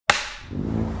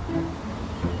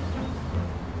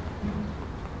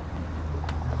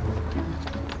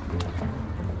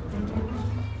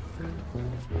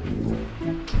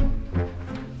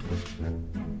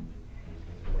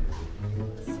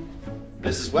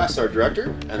This is Wes, our director.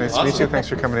 And Nice to meet you. Thanks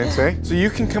for coming in today. So you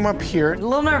can come up here. A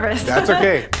little nervous. That's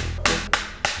okay.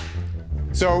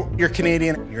 So you're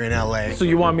Canadian, you're in LA. So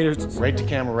you want me to... Right to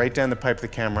camera, right down the pipe of the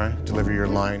camera, deliver your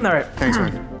line. All right. Thanks,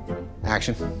 man.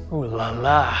 Action. Ooh la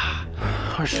la.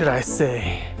 Or should I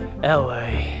say,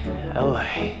 LA,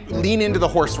 LA. Lean into the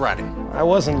horse riding. I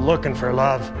wasn't looking for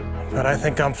love, but I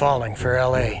think I'm falling for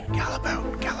LA. Gallop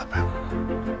out, gallop out.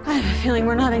 I have a feeling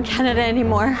we're not in Canada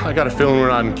anymore. I got a feeling we're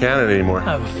not in Canada anymore.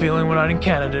 I have a feeling we're not in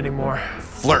Canada anymore.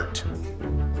 Flirt.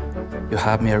 You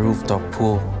have me a rooftop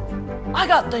pool. I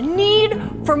got the need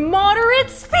for moderate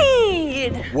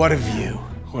speed. What a view.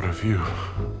 What a view.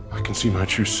 I can see my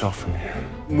true self from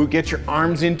here. Get your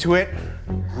arms into it.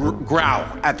 Growl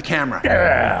at the camera.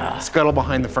 Yeah. Scuttle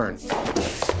behind the fern.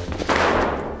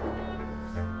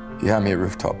 You have me a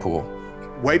rooftop pool.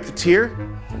 Wipe the tear.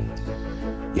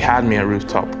 You had me a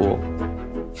rooftop pool.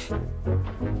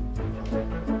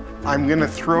 I'm gonna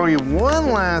throw you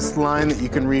one last line that you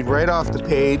can read right off the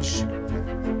page.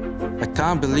 I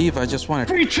can't believe I just wanted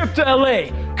Free trip to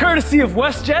LA, courtesy of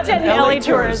WestJet and LA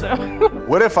Tourism.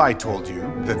 What if I told you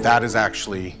that that is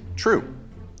actually true?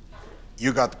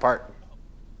 You got the part.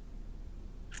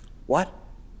 What?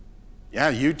 Yeah,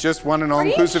 you just won an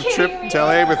all-inclusive trip to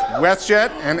LA with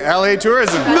WestJet and LA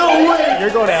Tourism. No way!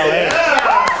 You're going to LA.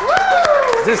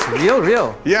 Is this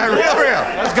real? Yeah, real.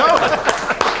 Let's go.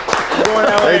 Going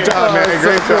to LA. Great job, man.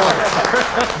 Great job.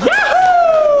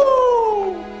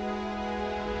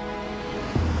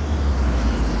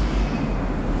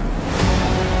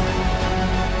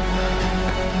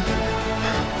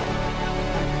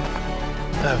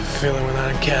 I have a feeling we're not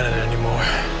in Canada anymore.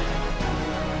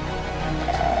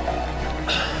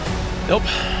 Nope,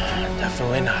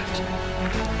 definitely not.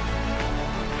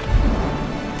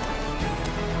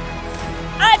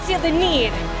 I feel the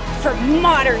need for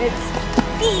moderate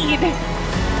speed.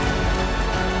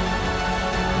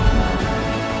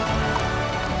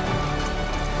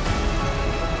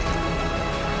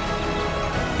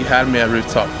 You had me a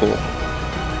rooftop pool.